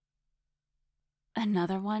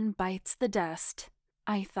Another one bites the dust,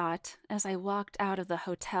 I thought as I walked out of the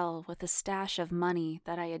hotel with a stash of money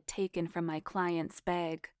that I had taken from my client's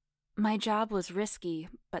bag. My job was risky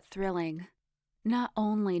but thrilling. Not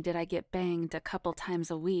only did I get banged a couple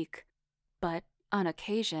times a week, but, on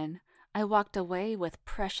occasion, I walked away with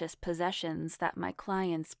precious possessions that my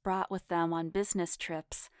clients brought with them on business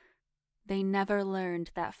trips. They never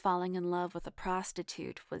learned that falling in love with a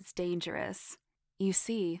prostitute was dangerous. You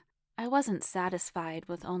see, I wasn't satisfied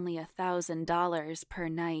with only $1,000 per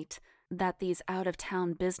night that these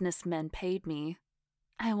out-of-town businessmen paid me.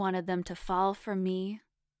 I wanted them to fall for me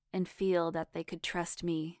and feel that they could trust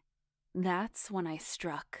me. That's when I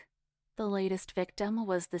struck. The latest victim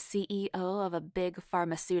was the CEO of a big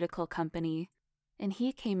pharmaceutical company, and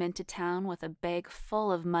he came into town with a bag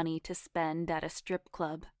full of money to spend at a strip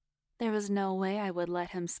club. There was no way I would let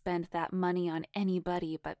him spend that money on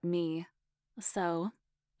anybody but me. So,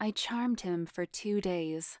 I charmed him for 2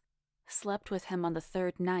 days, slept with him on the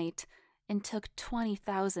third night, and took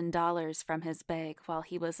 $20,000 from his bag while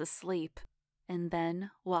he was asleep, and then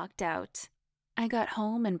walked out. I got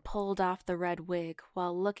home and pulled off the red wig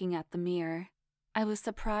while looking at the mirror. I was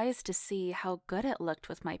surprised to see how good it looked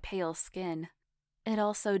with my pale skin. It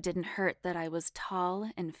also didn't hurt that I was tall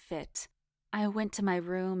and fit. I went to my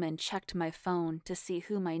room and checked my phone to see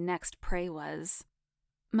who my next prey was.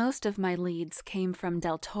 Most of my leads came from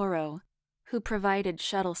Del Toro, who provided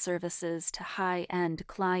shuttle services to high-end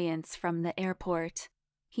clients from the airport.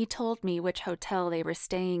 He told me which hotel they were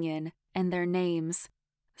staying in and their names,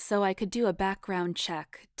 so I could do a background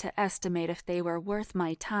check to estimate if they were worth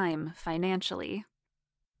my time financially.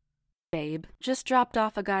 Babe, just dropped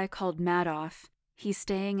off a guy called Madoff. He's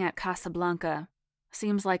staying at Casablanca.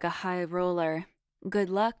 Seems like a high roller. Good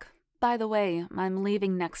luck. By the way, I'm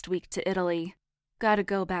leaving next week to Italy. Gotta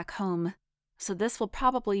go back home. So this will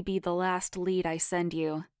probably be the last lead I send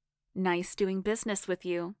you. Nice doing business with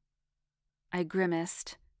you. I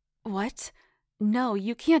grimaced. What? No,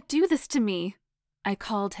 you can't do this to me. I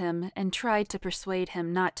called him and tried to persuade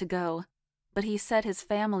him not to go, but he said his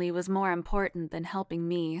family was more important than helping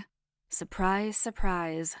me. Surprise,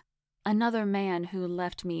 surprise. Another man who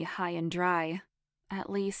left me high and dry.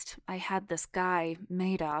 At least I had this guy,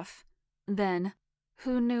 Madoff. Then,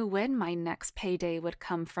 who knew when my next payday would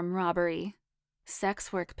come from robbery?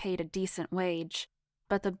 Sex work paid a decent wage,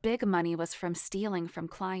 but the big money was from stealing from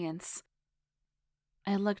clients.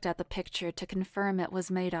 I looked at the picture to confirm it was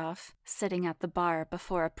Madoff, sitting at the bar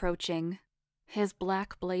before approaching. His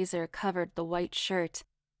black blazer covered the white shirt,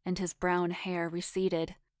 and his brown hair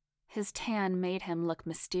receded. His tan made him look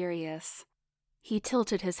mysterious. He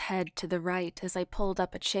tilted his head to the right as I pulled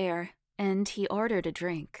up a chair, and he ordered a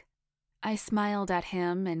drink. I smiled at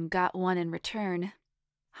him and got one in return.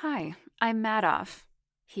 Hi, I'm Madoff.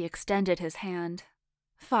 He extended his hand.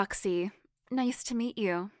 Foxy, nice to meet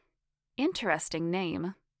you. Interesting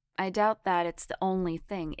name. I doubt that it's the only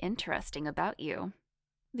thing interesting about you.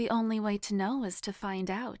 The only way to know is to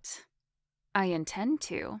find out. I intend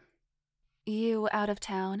to. You out of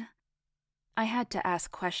town? I had to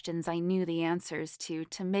ask questions I knew the answers to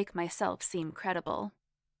make myself seem credible.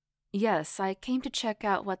 Yes, I came to check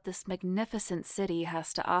out what this magnificent city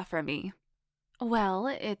has to offer me. Well,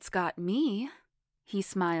 it's got me. He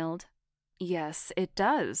smiled. Yes, it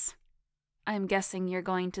does. I'm guessing you're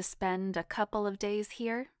going to spend a couple of days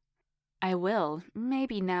here? I will.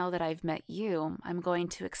 Maybe now that I've met you, I'm going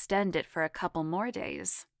to extend it for a couple more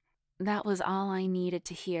days. That was all I needed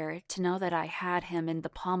to hear to know that I had him in the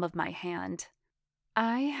palm of my hand.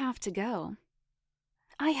 I have to go.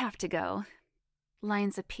 I have to go.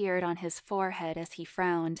 Lines appeared on his forehead as he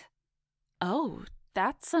frowned. Oh,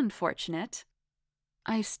 that's unfortunate.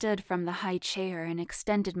 I stood from the high chair and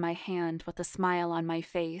extended my hand with a smile on my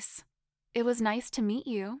face. It was nice to meet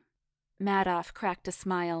you. Madoff cracked a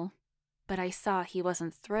smile, but I saw he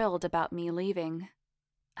wasn't thrilled about me leaving.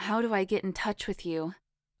 How do I get in touch with you?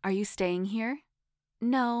 Are you staying here?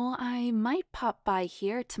 No, I might pop by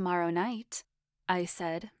here tomorrow night, I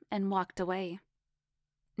said and walked away.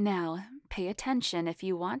 Now, pay attention if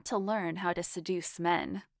you want to learn how to seduce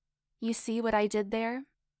men. You see what I did there?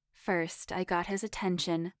 First, I got his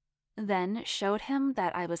attention, then showed him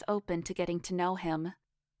that I was open to getting to know him.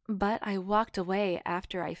 But I walked away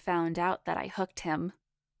after I found out that I hooked him.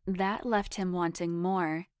 That left him wanting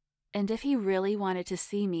more, and if he really wanted to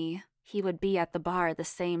see me, he would be at the bar the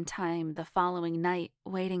same time the following night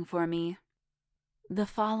waiting for me. The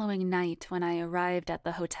following night when I arrived at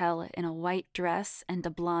the hotel in a white dress and a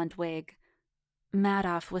blonde wig,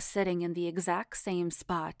 Madoff was sitting in the exact same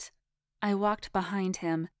spot. I walked behind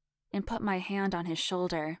him and put my hand on his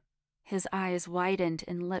shoulder. His eyes widened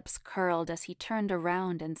and lips curled as he turned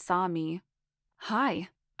around and saw me. "Hi,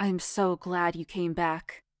 I'm so glad you came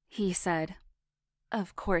back," he said.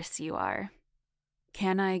 "Of course you are.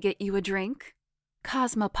 Can I get you a drink?"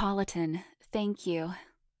 "Cosmopolitan, thank you."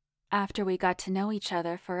 After we got to know each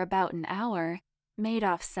other for about an hour,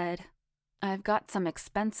 Madoff said, "I've got some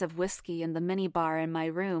expensive whiskey in the minibar in my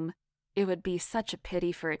room. It would be such a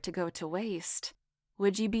pity for it to go to waste.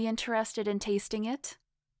 Would you be interested in tasting it?"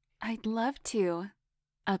 "I'd love to."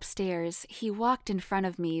 Upstairs, he walked in front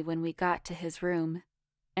of me when we got to his room,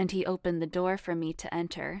 and he opened the door for me to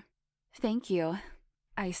enter. "Thank you,"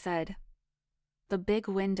 I said. The big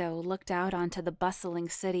window looked out onto the bustling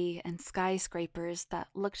city and skyscrapers that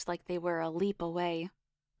looked like they were a leap away.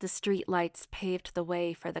 The street lights paved the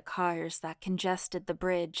way for the cars that congested the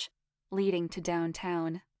bridge, leading to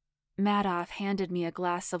downtown. Madoff handed me a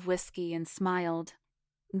glass of whiskey and smiled.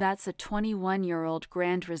 "That's a 21-year-old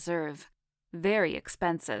Grand Reserve. Very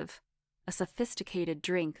expensive. A sophisticated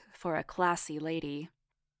drink for a classy lady."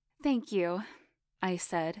 "Thank you," I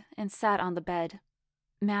said, and sat on the bed.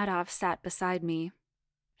 Madoff sat beside me.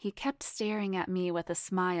 He kept staring at me with a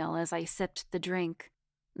smile as I sipped the drink,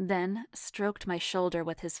 then stroked my shoulder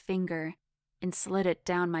with his finger and slid it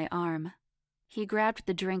down my arm. He grabbed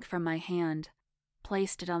the drink from my hand,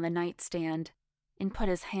 placed it on the nightstand, and put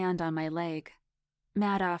his hand on my leg.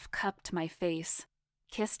 Madoff cupped my face,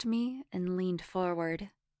 kissed me, and leaned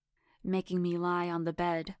forward, making me lie on the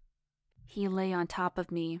bed. He lay on top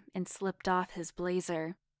of me and slipped off his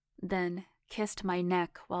blazer, then kissed my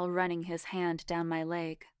neck while running his hand down my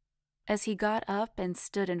leg. As he got up and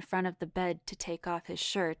stood in front of the bed to take off his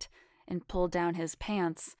shirt and pull down his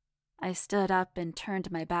pants, I stood up and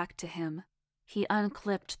turned my back to him. He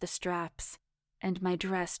unclipped the straps, and my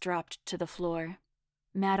dress dropped to the floor.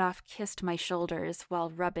 Madoff kissed my shoulders while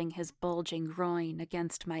rubbing his bulging groin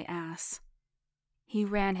against my ass. He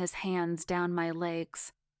ran his hands down my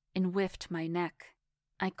legs and whiffed my neck.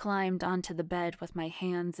 I climbed onto the bed with my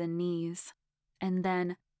hands and knees, and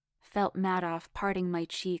then felt Madoff parting my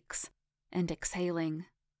cheeks and exhaling.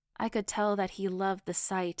 I could tell that he loved the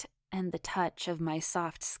sight and the touch of my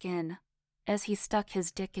soft skin. As he stuck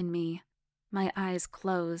his dick in me, my eyes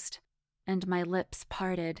closed and my lips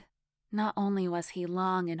parted. Not only was he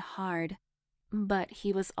long and hard, but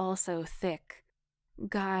he was also thick.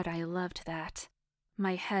 God, I loved that.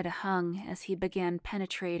 My head hung as he began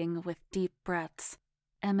penetrating with deep breaths,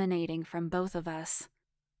 emanating from both of us.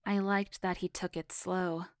 I liked that he took it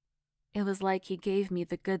slow. It was like he gave me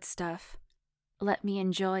the good stuff, let me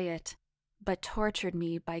enjoy it, but tortured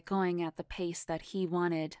me by going at the pace that he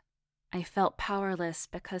wanted. I felt powerless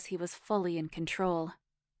because he was fully in control,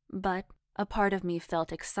 but a part of me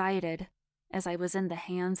felt excited as I was in the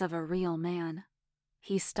hands of a real man.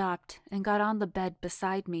 He stopped and got on the bed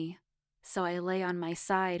beside me, so I lay on my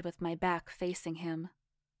side with my back facing him.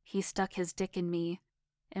 He stuck his dick in me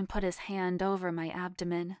and put his hand over my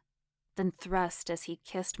abdomen, then thrust as he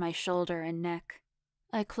kissed my shoulder and neck.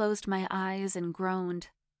 I closed my eyes and groaned,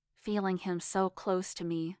 feeling him so close to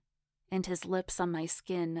me, and his lips on my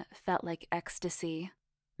skin felt like ecstasy.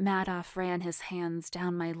 Madoff ran his hands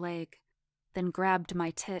down my leg, then grabbed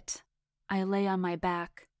my tit. I lay on my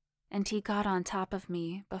back, and he got on top of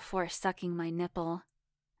me before sucking my nipple.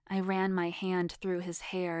 I ran my hand through his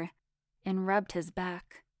hair and rubbed his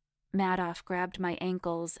back. Madoff grabbed my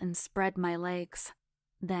ankles and spread my legs,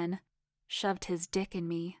 then shoved his dick in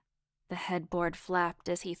me. The headboard flapped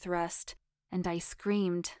as he thrust, and I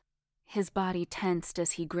screamed. His body tensed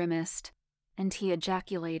as he grimaced, and he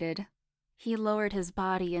ejaculated. He lowered his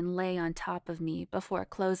body and lay on top of me before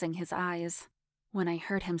closing his eyes. When I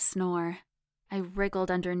heard him snore, I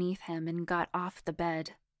wriggled underneath him and got off the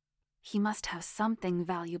bed. He must have something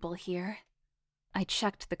valuable here. I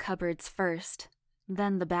checked the cupboards first,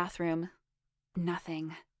 then the bathroom.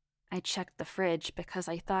 Nothing. I checked the fridge because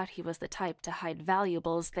I thought he was the type to hide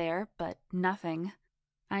valuables there, but nothing.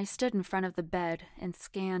 I stood in front of the bed and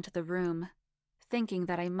scanned the room, thinking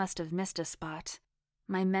that I must have missed a spot.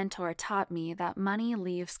 My mentor taught me that money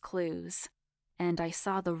leaves clues, and I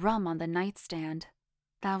saw the rum on the nightstand.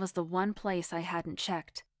 That was the one place I hadn't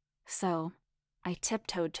checked. So I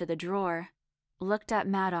tiptoed to the drawer, looked at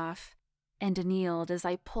Madoff, and kneeled as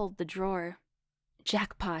I pulled the drawer.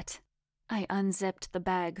 Jackpot! I unzipped the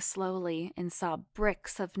bag slowly and saw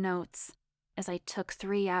bricks of notes as I took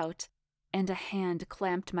 3 out, and a hand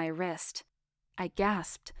clamped my wrist. I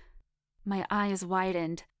gasped. My eyes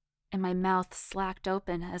widened, and my mouth slacked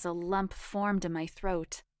open as a lump formed in my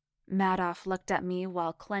throat. Madoff looked at me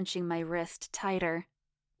while clenching my wrist tighter.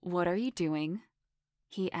 "What are you doing?"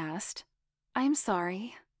 he asked. "I'm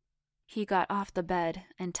sorry." He got off the bed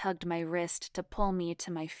and tugged my wrist to pull me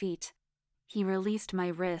to my feet. He released my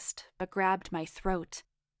wrist but grabbed my throat,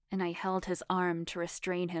 and I held his arm to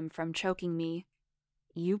restrain him from choking me.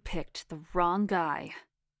 "You picked the wrong guy."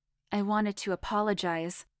 I wanted to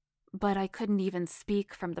apologize, but I couldn't even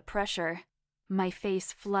speak from the pressure. My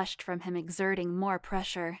face flushed from him exerting more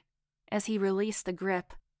pressure. As he released the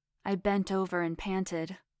grip, I bent over and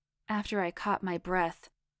panted. After I caught my breath,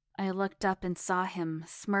 I looked up and saw him,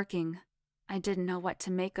 smirking. I didn't know what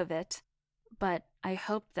to make of it, but I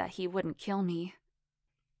hoped that he wouldn't kill me.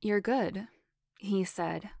 "You're good," he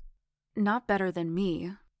said. "Not better than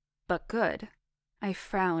me, but good." I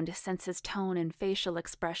frowned since his tone and facial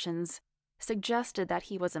expressions suggested that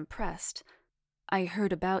he was impressed. "I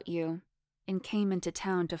heard about you and came into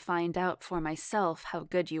town to find out for myself how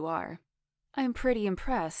good you are." I'm pretty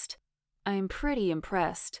impressed.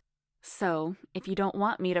 So, if you don't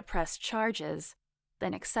want me to press charges,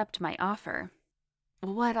 then accept my offer."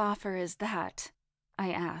 "What offer is that?"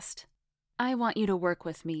 I asked. "I want you to work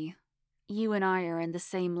with me. You and I are in the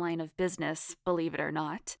same line of business, believe it or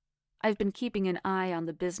not. I've been keeping an eye on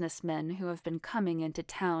the businessmen who have been coming into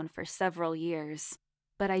town for several years,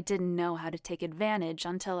 but I didn't know how to take advantage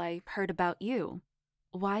until I heard about you."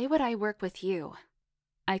 "Why would I work with you?"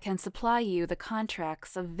 "I can supply you the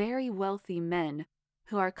contracts of very wealthy men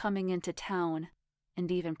who are coming into town,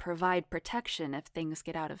 and even provide protection if things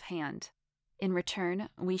get out of hand. In return,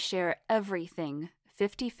 we share everything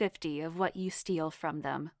 50-50 of what you steal from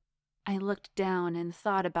them." I looked down and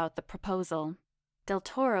thought about the proposal. Del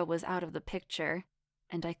Toro was out of the picture,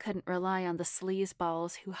 and I couldn't rely on the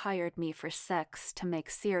sleazeballs who hired me for sex to make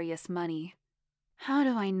serious money. "How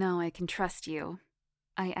do I know I can trust you?"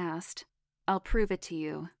 I asked. "I'll prove it to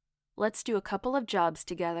you. Let's do a couple of jobs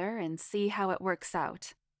together and see how it works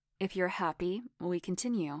out. If you're happy, we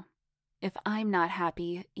continue. If I'm not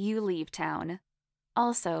happy, you leave town.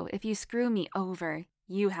 Also, if you screw me over,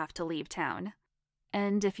 you have to leave town.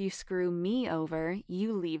 And if you screw me over,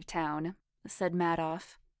 you leave town," said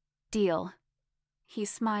Madoff. "Deal." He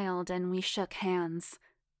smiled and we shook hands.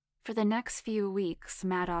 For the next few weeks,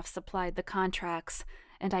 Madoff supplied the contracts,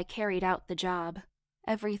 and I carried out the job.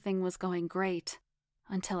 Everything was going great.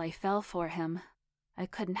 Until I fell for him. I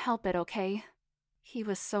couldn't help it, okay? He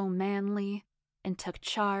was so manly and took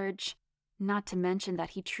charge, not to mention that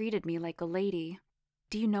he treated me like a lady.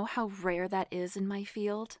 Do you know how rare that is in my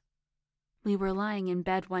field? We were lying in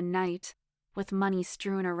bed one night, with money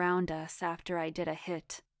strewn around us after I did a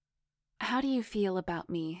hit. "How do you feel about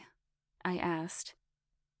me?" I asked.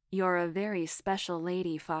 "You're a very special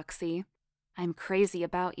lady, Foxy. I'm crazy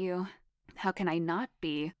about you. How can I not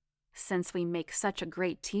be, since we make such a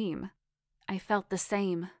great team?" I felt the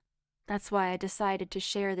same. That's why I decided to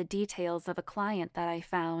share the details of a client that I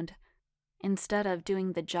found, instead of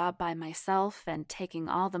doing the job by myself and taking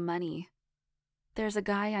all the money. "There's a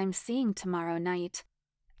guy I'm seeing tomorrow night.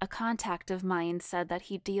 A contact of mine said that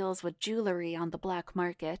he deals with jewelry on the black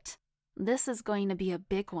market. This is going to be a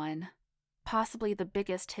big one. Possibly the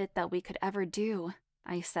biggest hit that we could ever do,"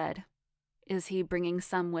 I said. "Is he bringing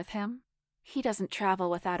some with him?" "He doesn't travel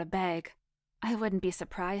without a bag. I wouldn't be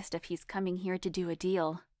surprised if he's coming here to do a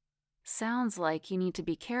deal." "Sounds like you need to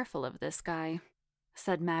be careful of this guy,"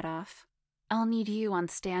 said Madoff. "I'll need you on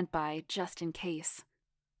standby just in case."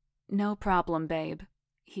 "No problem, babe."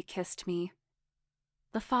 He kissed me.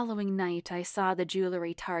 The following night, I saw the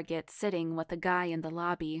jewelry target sitting with a guy in the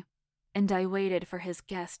lobby, and I waited for his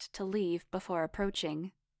guest to leave before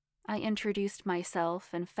approaching. I introduced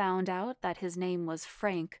myself and found out that his name was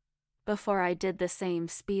Frank before I did the same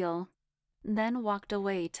spiel, then walked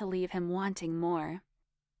away to leave him wanting more.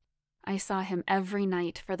 I saw him every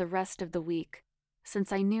night for the rest of the week,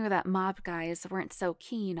 since I knew that mob guys weren't so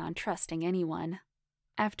keen on trusting anyone.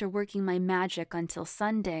 After working my magic until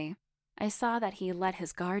Sunday, I saw that he let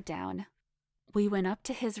his guard down. We went up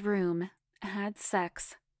to his room, had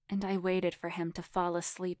sex, and I waited for him to fall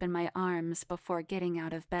asleep in my arms before getting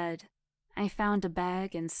out of bed. I found a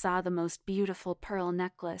bag and saw the most beautiful pearl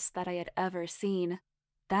necklace that I had ever seen.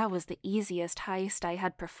 That was the easiest heist I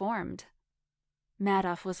had performed.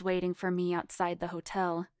 Madoff was waiting for me outside the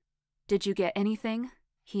hotel. "Did you get anything?"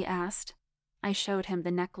 he asked. I showed him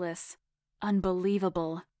the necklace.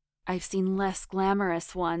 "Unbelievable. I've seen less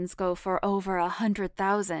glamorous ones go for over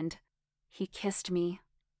 100,000. He kissed me.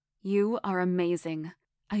 "You are amazing.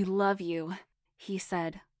 I love you," he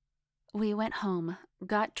said. We went home,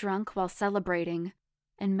 got drunk while celebrating,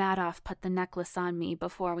 and Madoff put the necklace on me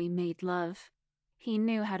before we made love. He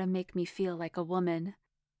knew how to make me feel like a woman,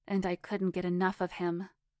 and I couldn't get enough of him.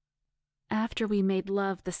 After we made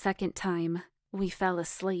love the second time, we fell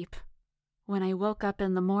asleep. When I woke up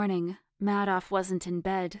in the morning, Madoff wasn't in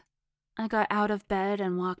bed. I got out of bed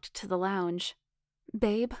and walked to the lounge.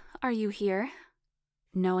 "Babe, are you here?"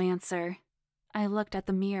 No answer. I looked at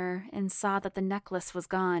the mirror and saw that the necklace was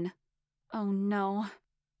gone. Oh no.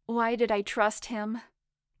 Why did I trust him?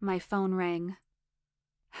 My phone rang.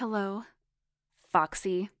 "Hello?"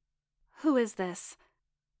 "Foxy." "Who is this?"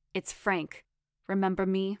 "It's Frank. Remember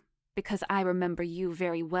me? Because I remember you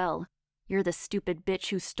very well. You're the stupid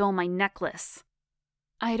bitch who stole my necklace."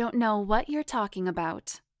 "I don't know what you're talking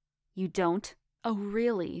about." "You don't? Oh,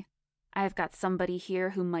 really? I've got somebody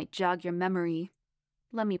here who might jog your memory.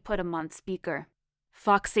 Let me put him on speaker."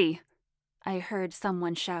 "Foxy!" I heard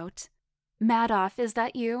someone shout. "Madoff, is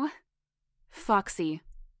that you?" "Foxy.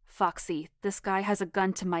 Foxy, this guy has a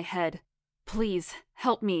gun to my head. Please,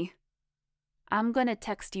 help me." "I'm gonna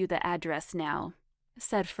text you the address now,"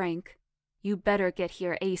 said Frank. "You better get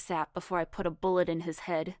here ASAP before I put a bullet in his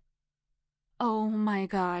head." Oh my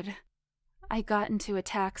God. I got into a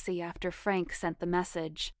taxi after Frank sent the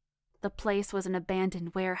message. The place was an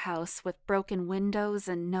abandoned warehouse with broken windows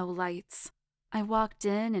and no lights. I walked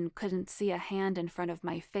in and couldn't see a hand in front of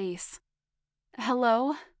my face.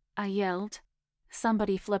 "Hello?" I yelled.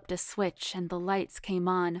 Somebody flipped a switch and the lights came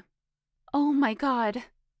on. "Oh my God,"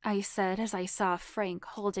 I said as I saw Frank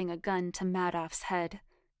holding a gun to Madoff's head.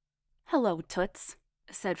 "Hello, Toots,"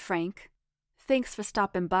 said Frank. "Thanks for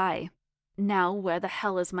stopping by. Now where the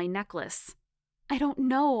hell is my necklace?" "I don't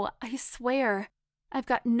know, I swear. I've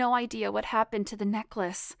got no idea what happened to the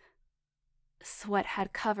necklace." Sweat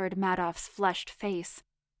had covered Madoff's flushed face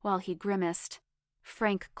while he grimaced.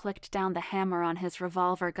 Frank clicked down the hammer on his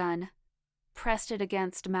revolver gun, pressed it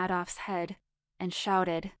against Madoff's head, and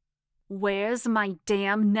shouted, "Where's my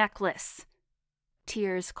damn necklace?"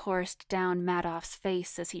 Tears coursed down Madoff's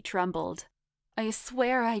face as he trembled. "I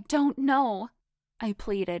swear I don't know," I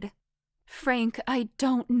pleaded. "Frank, I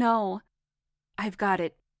don't know." "I've got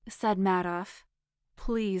it," said Madoff.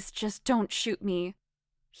 "Please, just don't shoot me,"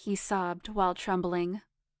 he sobbed while trembling.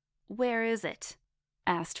 "Where is it?"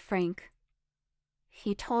 asked Frank.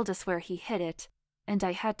 He told us where he hid it, and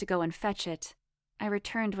I had to go and fetch it. I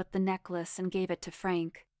returned with the necklace and gave it to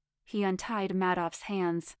Frank. He untied Madoff's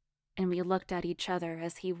hands, and we looked at each other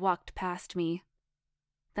as he walked past me.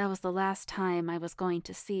 That was the last time I was going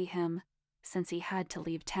to see him, since he had to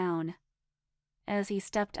leave town. As he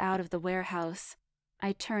stepped out of the warehouse,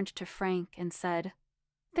 I turned to Frank and said,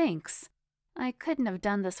 "Thanks. I couldn't have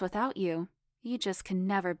done this without you. You just can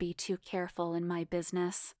never be too careful in my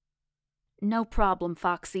business." "No problem,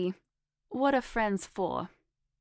 Foxy. What are friends for?"